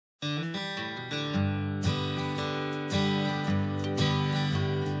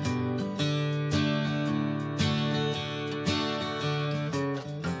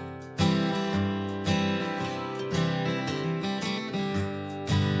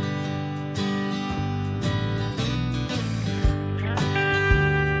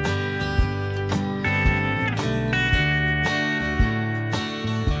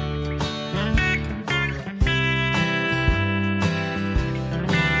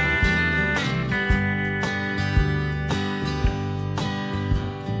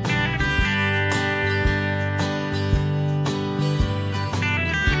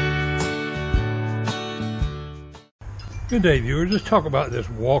Good day, viewers. Let's talk about this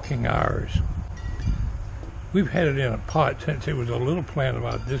walking iris. We've had it in a pot since it was a little plant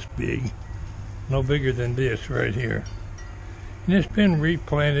about this big, no bigger than this right here. And it's been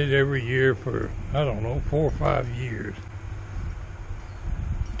replanted every year for, I don't know, 4 or 5 years.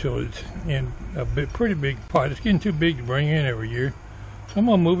 Until it's in a pretty big pot. It's getting too big to bring in every year. So I'm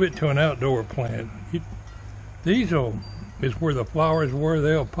going to move it to an outdoor plant. These is where the flowers were.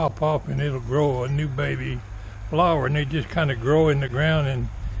 They'll pop off and it'll grow a new baby flower, and they just kind of grow in the ground, and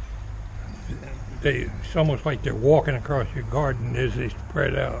it's almost like they're walking across your garden as they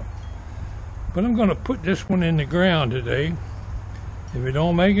spread out. But I'm going to put this one in the ground today. If it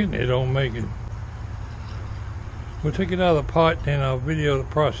don't make it, it don't make it. We'll take it out of the pot and I'll video the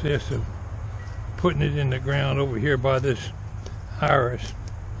process of putting it in the ground over here by this iris.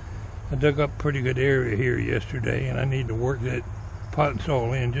 I dug up a pretty good area here yesterday, and I need to work that pot and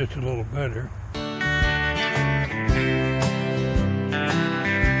soil in just a little better.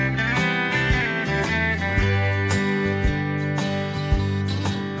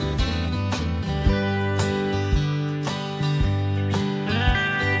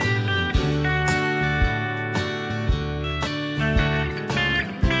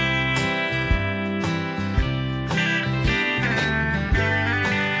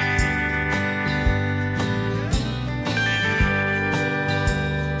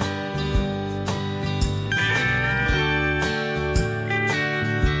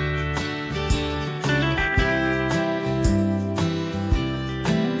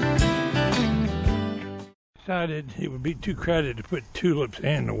 Decided it would be too crowded to put tulips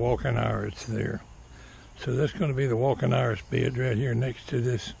and the walking iris there. So that's going to be the walking iris bed right here next to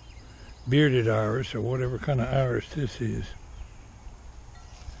this bearded iris, or whatever kind of iris this is.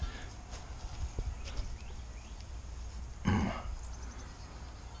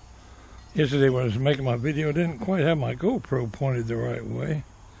 Yesterday when I was making my video, I didn't quite have my GoPro pointed the right way.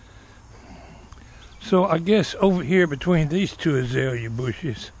 So I guess over here between these two azalea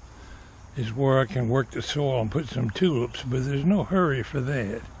bushes is where I can work the soil and put some tulips, but there's no hurry for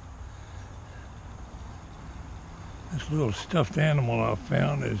that. This little stuffed animal I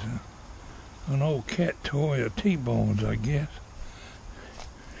found is an old cat toy of T-Bone's, I guess.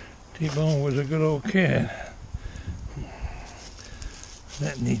 T-Bone was a good old cat.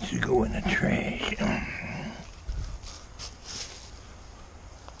 That needs to go in the trash.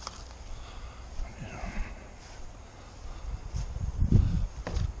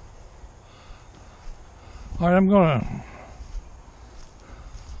 Alright, I'm gonna,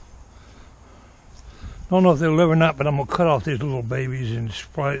 don't know if they'll live or not, but I'm gonna cut off these little babies and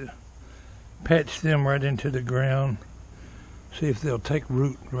patch them right into the ground. See if they'll take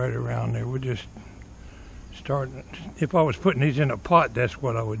root right around there. We'll just start. If I was putting these in a pot, that's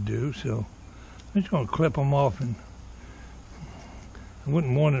what I would do. So I'm just gonna clip them off, and I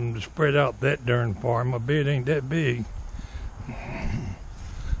wouldn't want them to spread out that darn far. My bed ain't that big.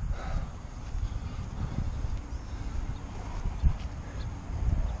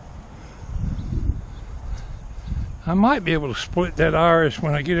 I might be able to split that iris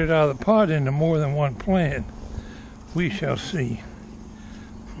when I get it out of the pot into more than one plant. We shall see.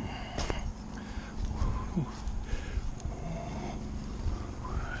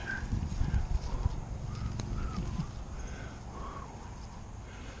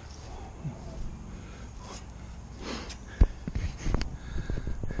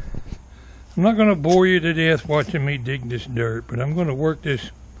 I'm not going to bore you to death watching me dig this dirt, but I'm going to work this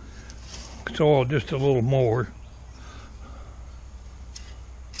soil just a little more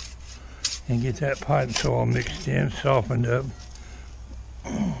and get that pot and soil mixed in, softened up.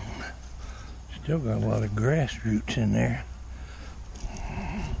 Still got a lot of grass roots in there.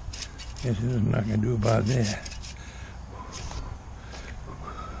 Guess there's nothing I can do about that.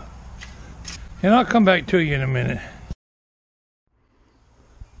 And I'll come back to you in a minute.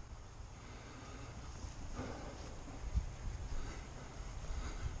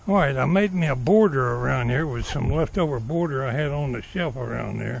 Alright, I made me a border around here with some leftover border I had on the shelf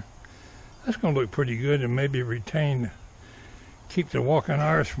around there. That's going to look pretty good and maybe keep the walking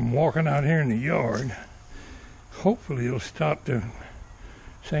iris from walking out here in the yard. Hopefully it'll stop the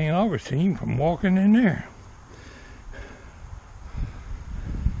St. Augustine from walking in there.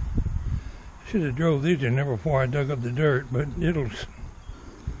 Should have drove these in there before I dug up the dirt, but it's a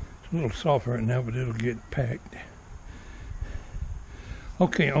little softer right now, but it'll get packed.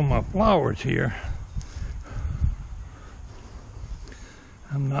 Okay, on my flowers here,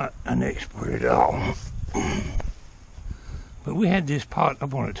 I'm not an expert at all, but we had this pot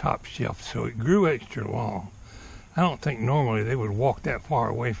up on the top shelf, so it grew extra long. I don't think normally they would walk that far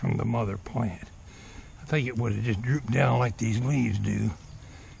away from the mother plant. I think it would have just drooped down like these leaves do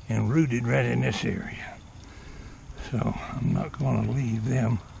and rooted right in this area. So I'm not going to leave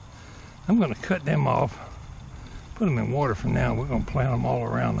them. I'm going to cut them off, put them in water for now. We're going to plant them all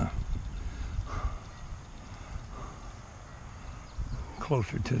around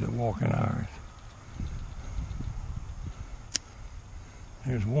closer to the walking iris.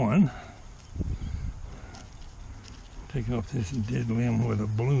 There's one. Take off this dead limb where the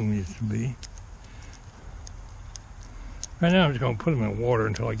bloom used to be. Right now I'm just going to put them in water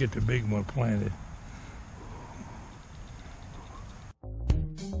until I get the big one planted.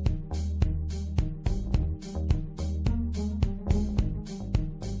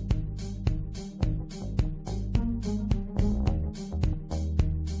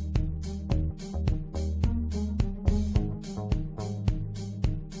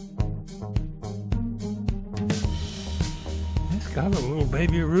 Got a little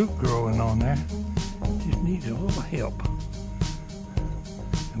baby root growing on there. Just needs a little help.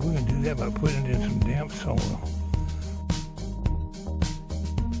 And we're going to do that by putting it in some damp soil.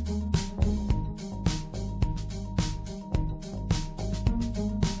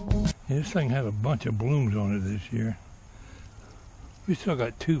 Yeah, this thing had a bunch of blooms on it this year. We still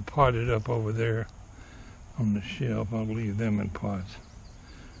got two potted up over there on the shelf. I'll leave them in pots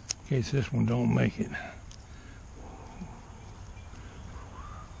in case this one don't make it.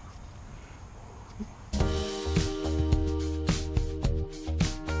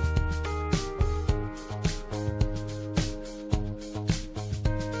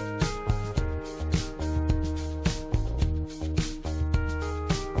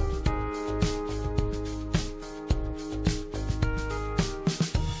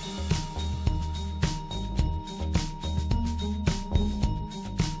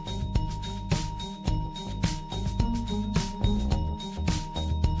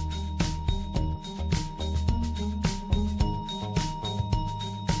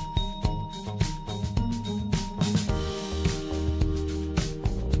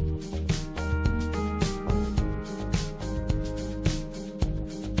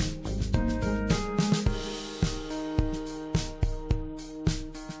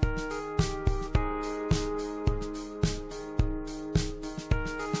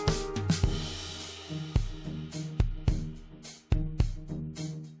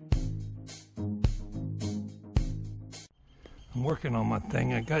 I'm working on my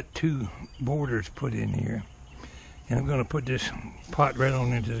thing. I got two borders put in here, and I'm going to put this pot right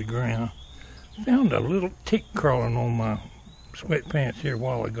on into the ground. Found a little tick crawling on my sweatpants here a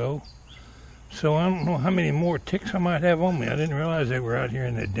while ago, so I don't know how many more ticks I might have on me. I didn't realize they were out here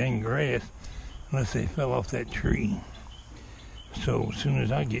in the dang grass unless they fell off that tree. So as soon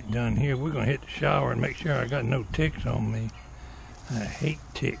as I get done here, we're going to hit the shower and make sure I got no ticks on me. I hate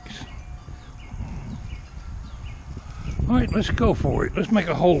ticks. All right, let's go for it. Let's make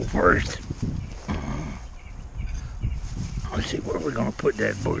a hole first. Let's see where we're going to put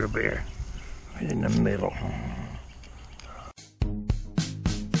that booger bear. Right in the middle.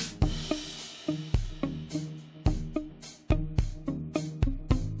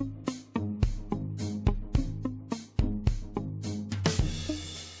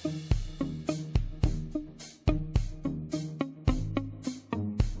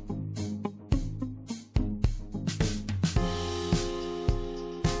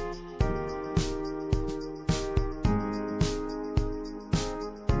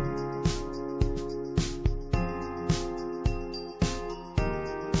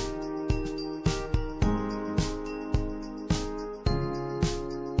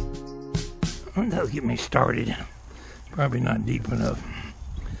 That'll get me started. Probably not deep enough.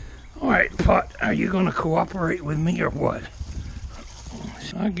 Alright, pot, are you going to cooperate with me or what?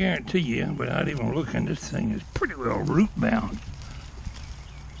 I guarantee you, without even looking, this thing is pretty well root bound.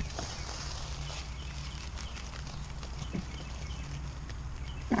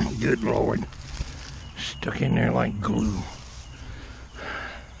 Good Lord. Stuck in there like glue.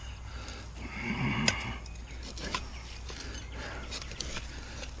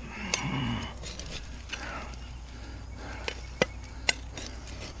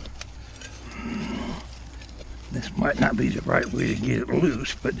 This might not be the right way to get it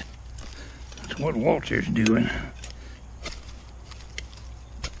loose, but that's what Walter's doing.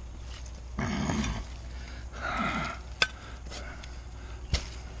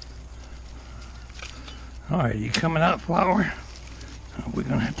 Alright, you coming out, Flower? We're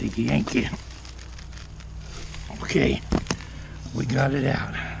gonna have to yank it. Okay, we got it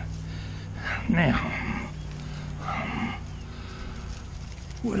out. Now,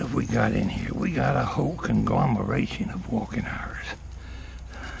 what have we got in here? We got a whole conglomeration of walking hours.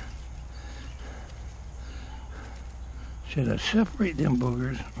 Should I separate them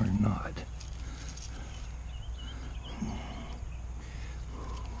boogers or not?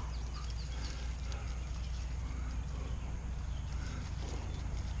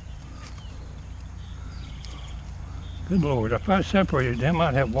 Good Lord, if I separated them,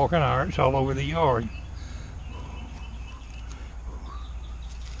 I'd have walking hours all over the yard.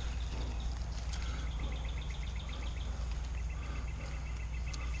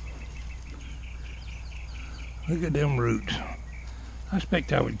 Look at them roots. I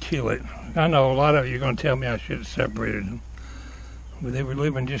expect I would kill it. I know a lot of you are going to tell me I should have separated them. But they were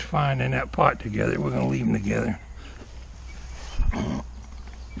living just fine in that pot together. We're going to leave them together.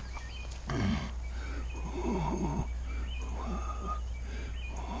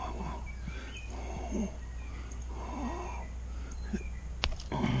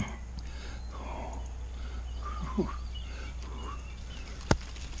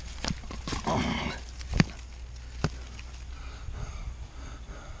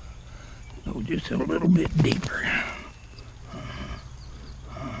 Oh, just a little bit deeper.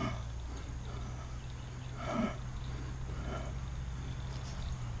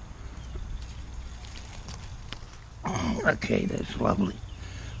 Okay, that's lovely.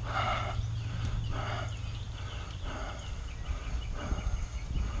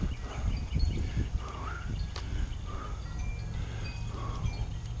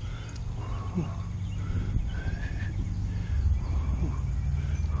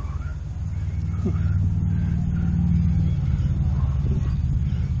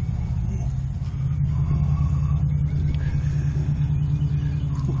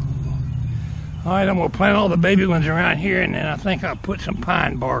 Alright, I'm going to plant all the baby ones around here, and then I think I'll put some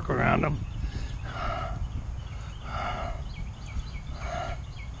pine bark around them.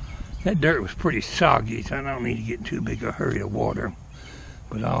 That dirt was pretty soggy, so I don't need to get in too big a hurry to water.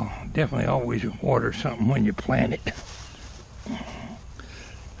 But I'll definitely always water something when you plant it.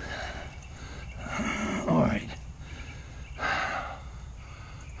 Alright.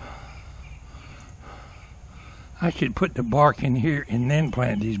 I should put the bark in here and then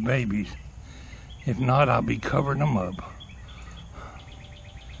plant these babies. If not, I'll be covering them up.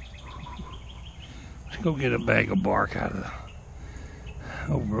 Let's go get a bag of bark out of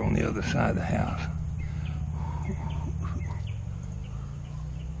over on the other side of the house.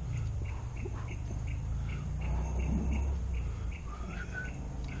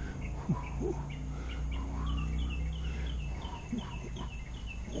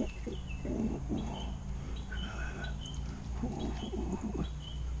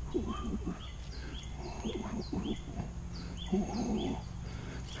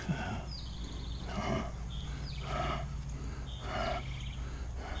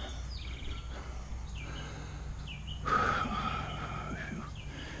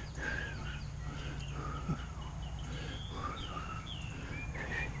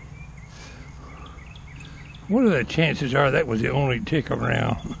 What are the chances are that was the only tick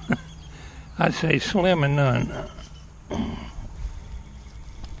around? I'd say slim and none.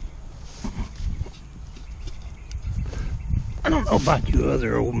 I don't know about you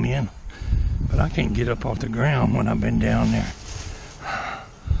other old men, but I can't get up off the ground when I've been down there.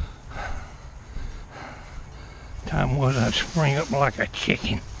 Time was I'd spring up like a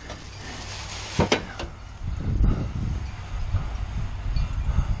chicken.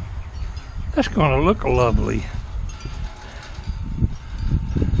 That's going to look lovely.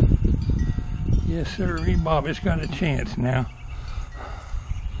 Yes, sir. Bobby's got a chance now.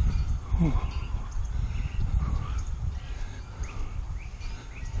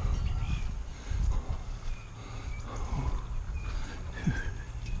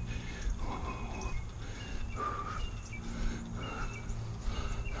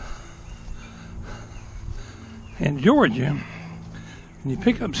 In Georgia, when you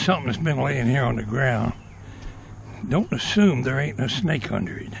pick up something that's been laying here on the ground, don't assume there ain't no snake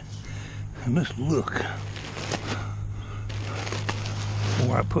under it. And let's look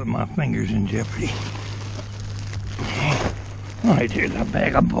before I put my fingers in jeopardy. All right, here's a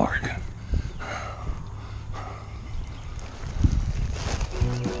bag of bark.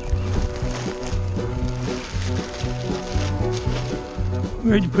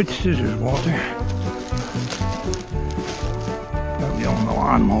 Where'd you put the scissors, Walter? Probably on the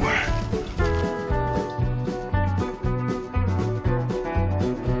lawnmower.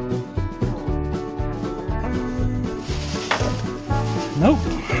 Nope.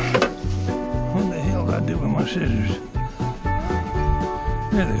 What the hell did I do with my scissors?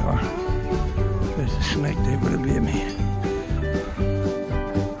 There they are. There's a snake there, but it bit me.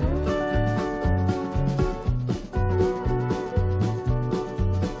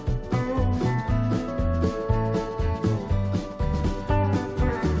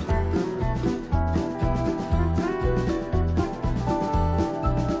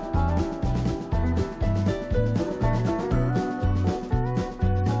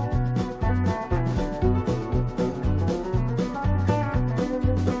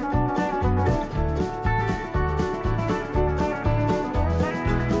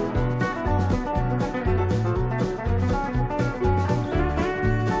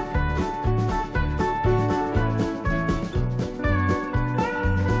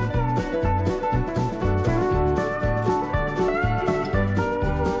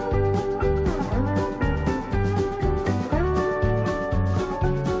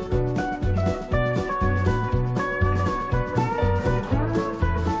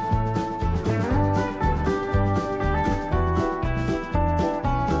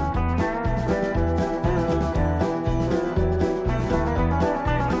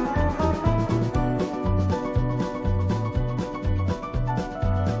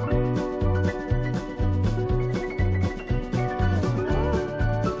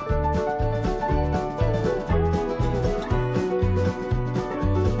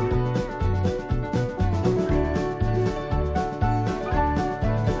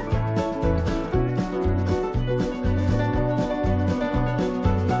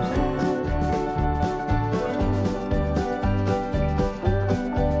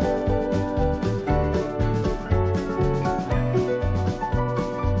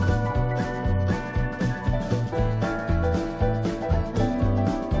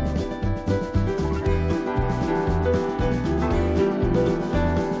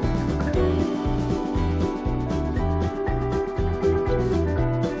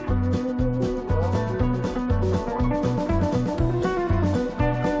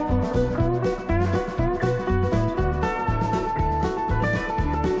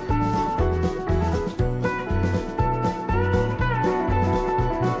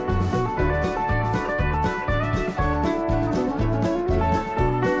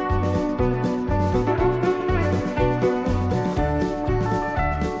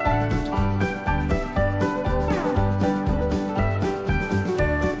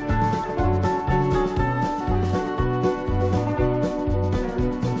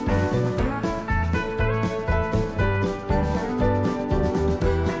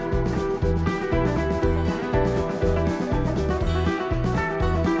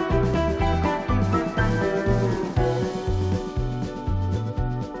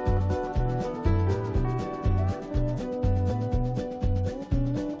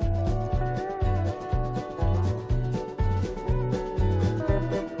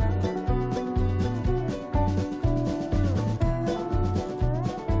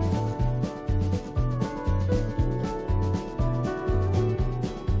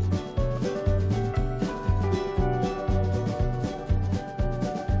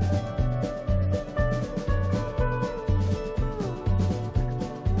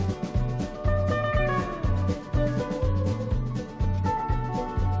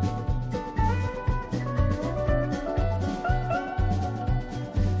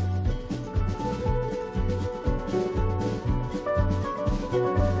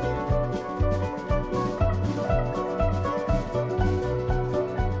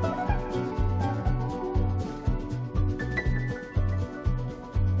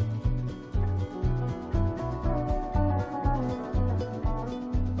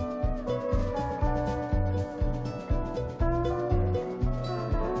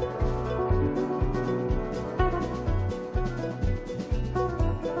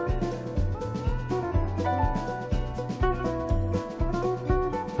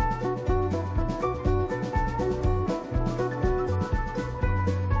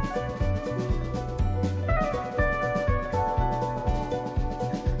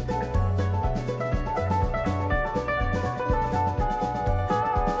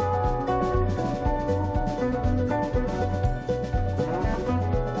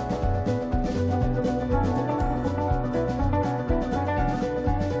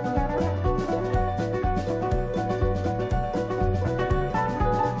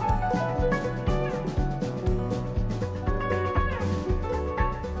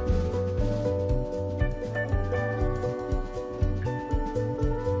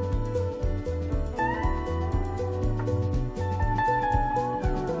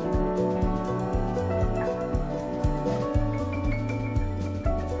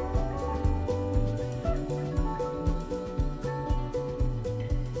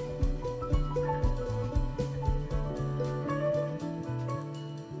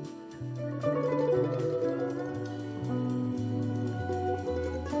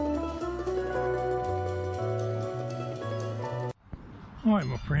 Alright,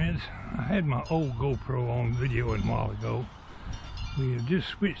 my friends, I had my old GoPro on video a while ago. We have just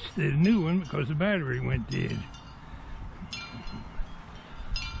switched to the new one because the battery went dead.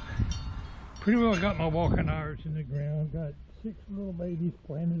 Pretty well got my walking iris in the ground. Got 6 little babies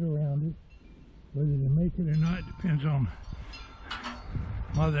planted around it. Whether they make it or not depends on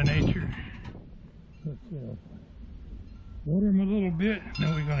Mother Nature. Let's water them a little bit, and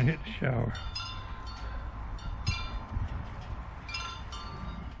then we're going to hit the shower.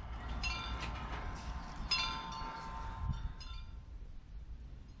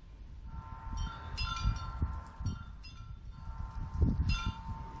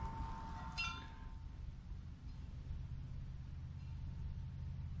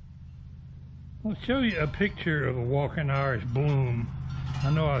 I'll show you a picture of a walking iris bloom.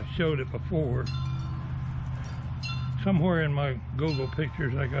 I know I've showed it before. Somewhere in my Google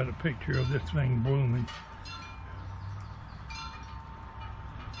pictures I got a picture of this thing blooming.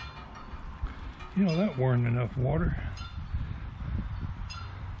 You know, that weren't enough water.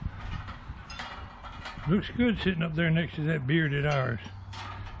 Looks good sitting up there next to that bearded iris.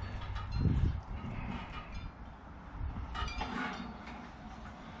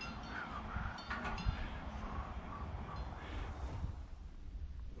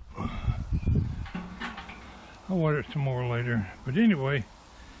 I'll water it some more later. But anyway,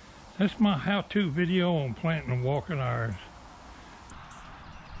 that's my how-to video on planting and walking iris.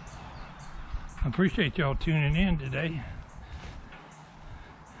 I appreciate y'all tuning in today.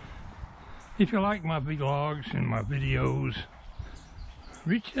 If you like my vlogs and my videos,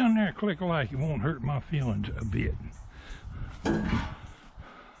 reach down there and click a like. It won't hurt my feelings a bit.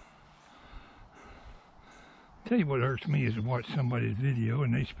 Tell you what hurts me is to watch somebody's video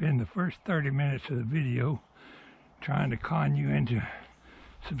and they spend the first 30 minutes of the video trying to con you into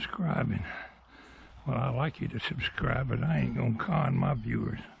subscribing. Well, I like you to subscribe, but I ain't gonna con my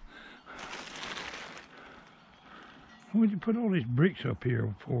viewers. Why'd you put all these bricks up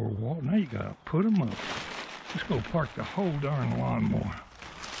here for, Walt? Now you gotta put them up. Let's go park the whole darn lawnmower.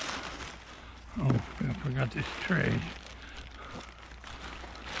 Oh, I forgot this trash.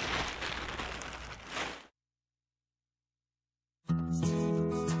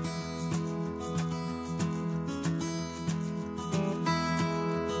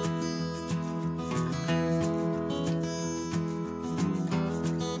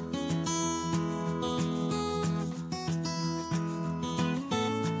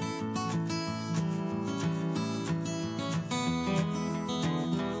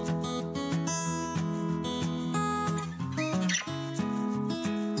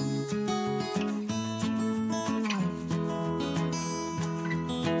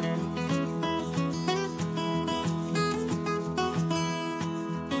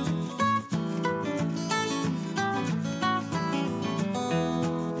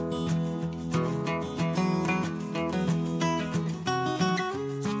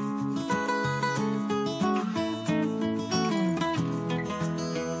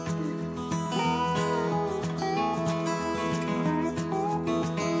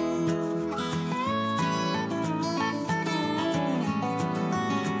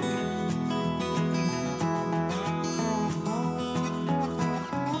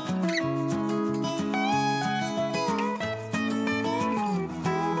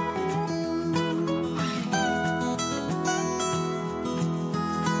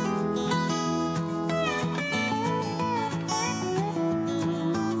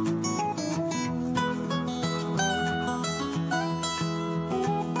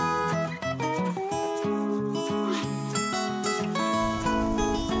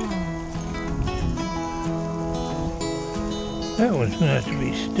 That one's going to have to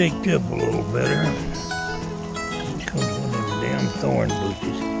be staked up a little better. It comes one of them damn thorn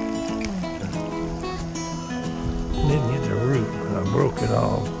bushes. Didn't get the root, I broke it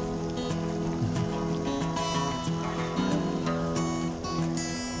off.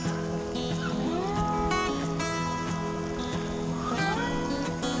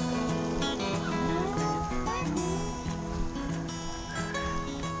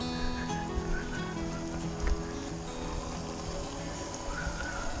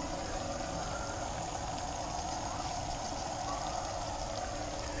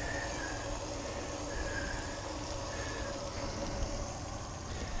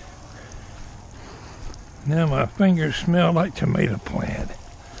 Now my fingers smell like tomato plant.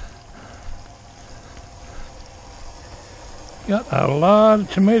 Got a lot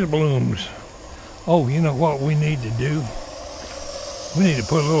of tomato blooms. Oh, you know what we need to do? We need to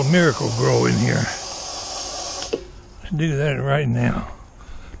put a little miracle grow in here. Let's do that right now.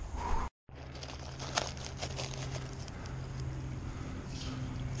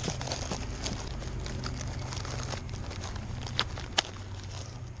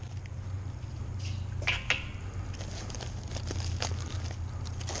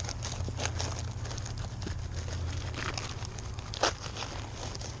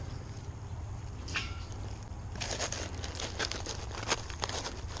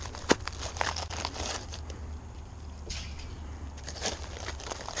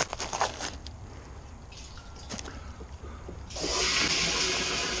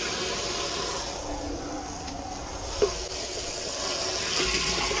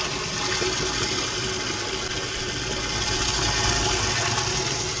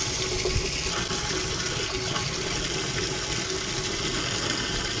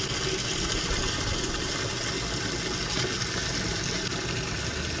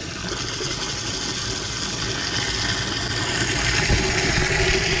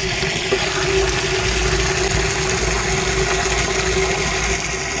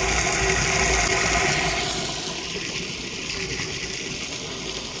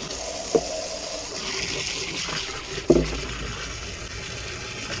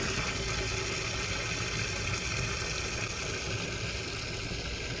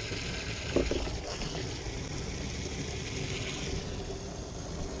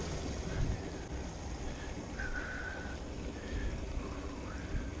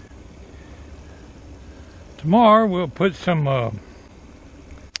 Tomorrow we'll put some, I'll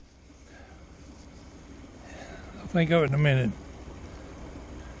think of it in a minute.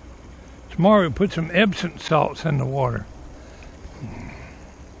 Tomorrow we'll put some Epsom salts in the water.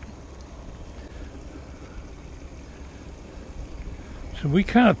 So we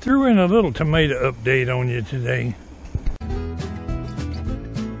kind of threw in a little tomato update on you today.